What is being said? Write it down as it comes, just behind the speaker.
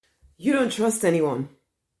You don't trust anyone.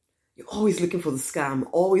 You're always looking for the scam,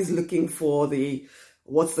 always looking for the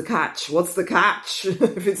what's the catch? What's the catch?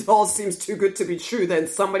 If it all seems too good to be true, then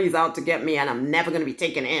somebody's out to get me and I'm never going to be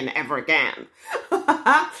taken in ever again.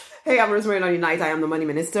 Hey, I'm Rosemary Nonny Knight. I am the Money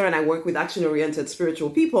Minister and I work with action-oriented spiritual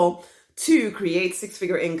people to create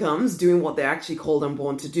six-figure incomes doing what they're actually called and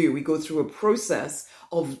born to do. We go through a process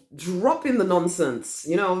of dropping the nonsense,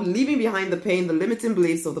 leaving behind the pain, the limiting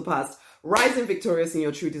beliefs of the past, rising victorious in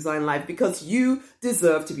your true design life, because you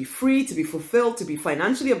deserve to be free, to be fulfilled, to be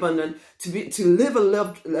financially abundant, to live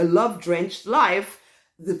a love-drenched life.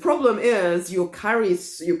 The problem is you're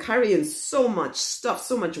carrying so much stuff,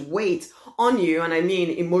 so much weight on you, and I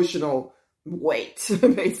mean emotional weight,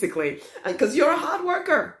 basically, because you're a hard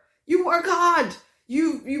worker. You work hard,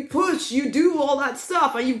 you push, you do all that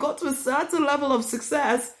stuff, and you've got to a certain level of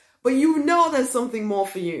success, but you know there's something more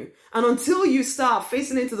for you. And until you start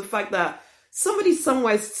facing into the fact that somebody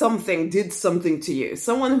somewhere did something to you,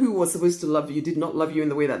 someone who was supposed to love you did not love you in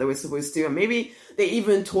the way that they were supposed to, and maybe they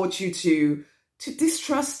even taught you to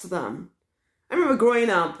distrust them. I remember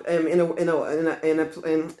growing up in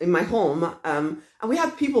my home, and we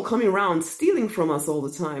had people coming around stealing from us all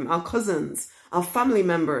the time. Our cousins, our family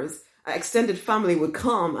members, our extended family would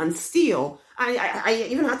come and steal. I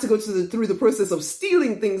even had to go through the process of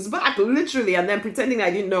stealing things back, literally, and then pretending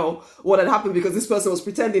I didn't know what had happened because this person was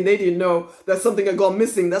pretending they didn't know that something had gone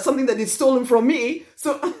missing, that something that they'd stolen from me.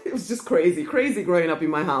 So it was just crazy growing up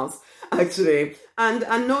in my house, actually. And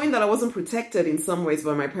knowing that I wasn't protected in some ways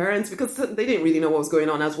by my parents because they didn't really know what was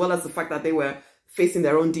going on, as well as the fact that they were facing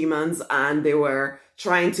their own demons and they were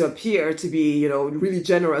trying to appear to be, really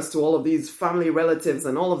generous to all of these family relatives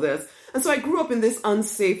and all of this. And so I grew up in this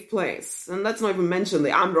unsafe place. And let's not even mention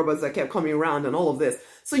the armed robbers that kept coming around and all of this.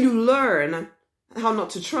 So you learn how not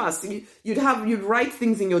to trust. You'd write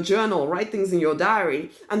things in your journal, write things in your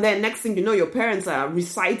diary. And then next thing you know, your parents are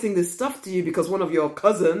reciting this stuff to you because one of your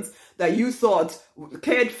cousins that you thought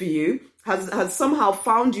cared for you has somehow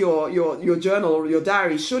found your journal or your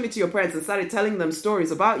diary, shown it to your parents and started telling them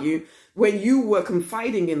stories about you when you were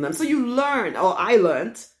confiding in them. So you learned, or I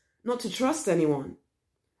learned, not to trust anyone.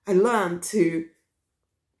 I learned to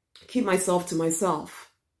keep myself to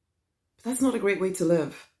myself. But that's not a great way to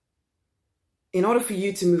live. In order for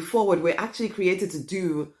you to move forward, we're actually created to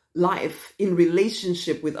do life in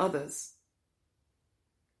relationship with others,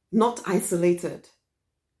 not isolated.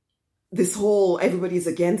 This whole everybody's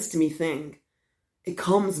against me thing, it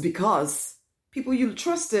comes because people you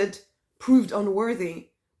trusted proved unworthy.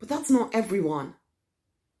 But that's not everyone.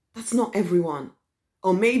 That's not everyone.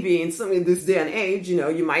 Or maybe in this day and age,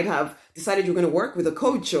 you might have decided you're going to work with a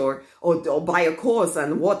coach or buy a course,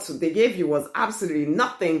 and what they gave you was absolutely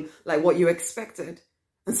nothing like what you expected.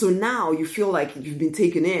 And so now you feel like you've been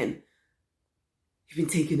taken in. You've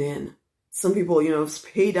been taken in. Some people, have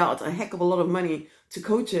paid out a heck of a lot of money to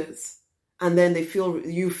coaches, and then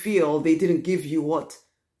you feel they didn't give you what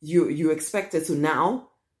you expected. So now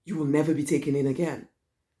you will never be taken in again.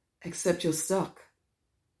 Except you're stuck.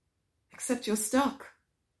 Except you're stuck.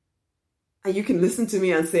 And you can listen to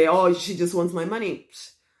me and say, oh, she just wants my money.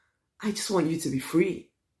 I just want you to be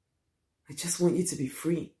free. I just want you to be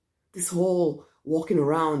free. This whole walking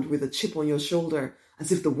around with a chip on your shoulder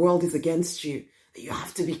as if the world is against you, that you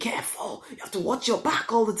have to be careful, you have to watch your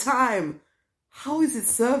back all the time. How is it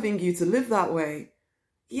serving you to live that way?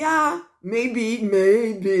 Yeah, maybe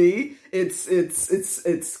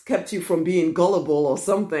it's kept you from being gullible or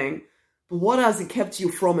something. But what has it kept you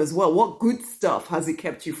from as well? What good stuff has it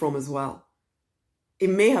kept you from as well? It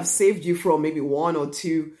may have saved you from maybe one or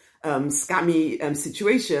two scammy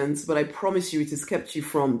situations, but I promise you it has kept you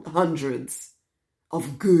from hundreds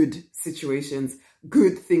of good situations,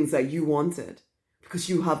 good things that you wanted, because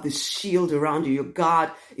you have this shield around you. Your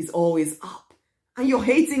guard is always up, and you're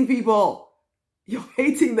hating people. You're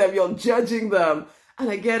hating them. You're judging them. And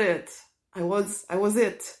I get it. I was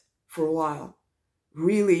it for a while.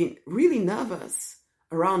 Really, really nervous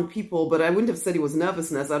around people. But I wouldn't have said it was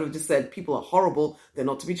nervousness. I'd have just said people are horrible. They're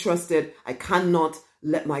not to be trusted. I cannot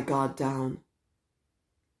let my guard down.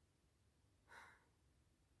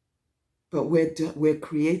 But we're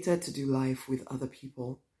created to do life with other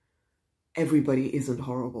people. Everybody isn't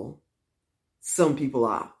horrible. Some people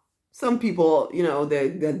are. Some people,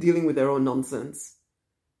 they're dealing with their own nonsense.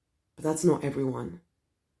 But that's not everyone.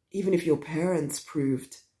 Even if your parents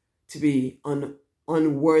proved to be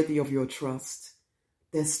unworthy of your trust,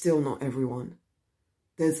 they're still not everyone.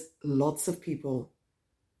 There's lots of people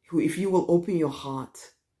who, if you will open your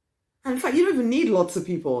heart, and in fact, you don't even need lots of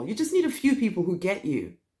people. You just need a few people who get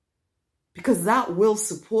you, because that will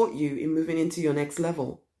support you in moving into your next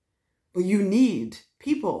level. But you need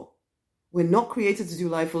people. We're not created to do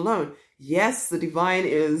life alone. Yes, the divine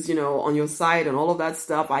is, on your side and all of that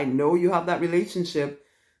stuff. I know you have that relationship,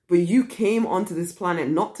 but you came onto this planet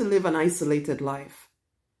not to live an isolated life,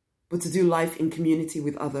 but to do life in community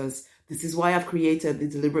with others. This is why I've created the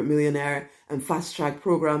Deliberate Millionaire and Fast Track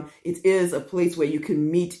program. It is a place where you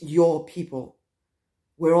can meet your people.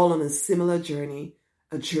 We're all on a similar journey,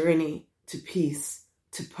 a journey to peace,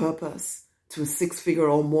 to purpose, to a 6-figure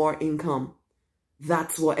or more income.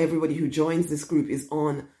 That's what everybody who joins this group is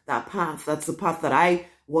on, that path. That's the path that I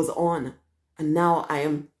was on. And now I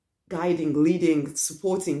am guiding, leading,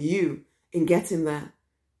 supporting you in getting there,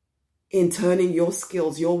 in turning your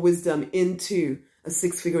skills, your wisdom into a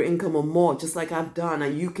 6-figure income or more, just like I've done,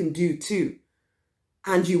 and you can do too.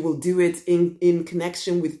 And you will do it in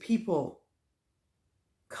connection with people.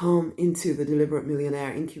 Come into the Deliberate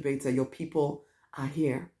Millionaire Incubator. Your people are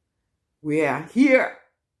here. We are here.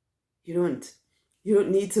 You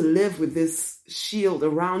don't need to live with this shield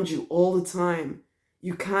around you all the time.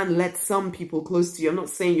 You can let some people close to you. I'm not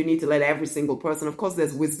saying you need to let every single person. Of course,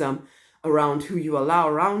 there's wisdom around who you allow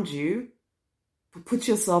around you. But put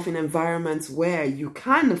yourself in environments where you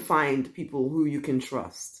can find people who you can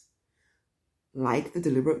trust. Like the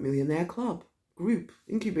Deliberate Millionaire Club, group,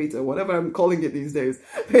 incubator, whatever I'm calling it these days.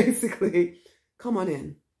 Basically, come on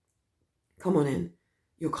in. Come on in.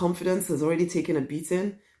 Your confidence has already taken a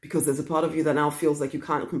beating because there's a part of you that now feels like you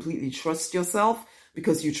can't completely trust yourself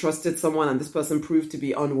because you trusted someone and this person proved to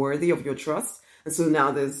be unworthy of your trust. And so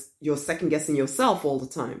now you're second guessing yourself all the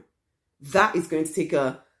time. That is going to take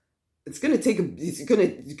it's going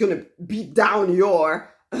to beat down your,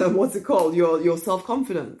 your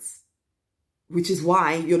self-confidence, which is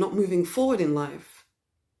why you're not moving forward in life.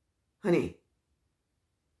 Honey,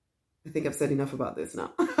 I think I've said enough about this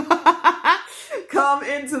now. Come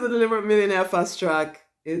into the Deliberate Millionaire Fast Track.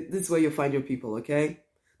 This is where you'll find your people, okay?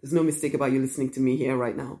 There's no mistake about you listening to me here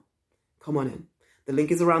right now. Come on in. The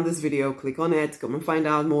link is around this video. Click on it. Come and find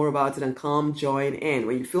out more about it and come join in.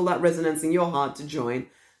 When you feel that resonance in your heart to join.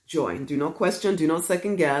 Do not question. Do not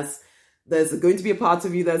second guess. There's going to be a part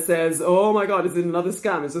of you that says, oh my God, is it another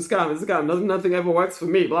scam? It's a scam. Nothing ever works for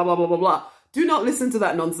me. Blah, blah, blah, blah, blah. Do not listen to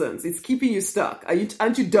that nonsense. It's keeping you stuck.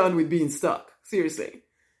 Aren't you done with being stuck? Seriously.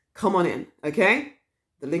 Come on in, okay?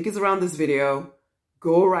 The link is around this video.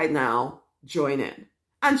 Go right now, join in,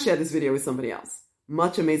 and share this video with somebody else.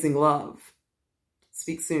 Much amazing love.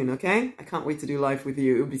 Speak soon, okay? I can't wait to do life with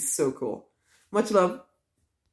you. It would be so cool. Much love.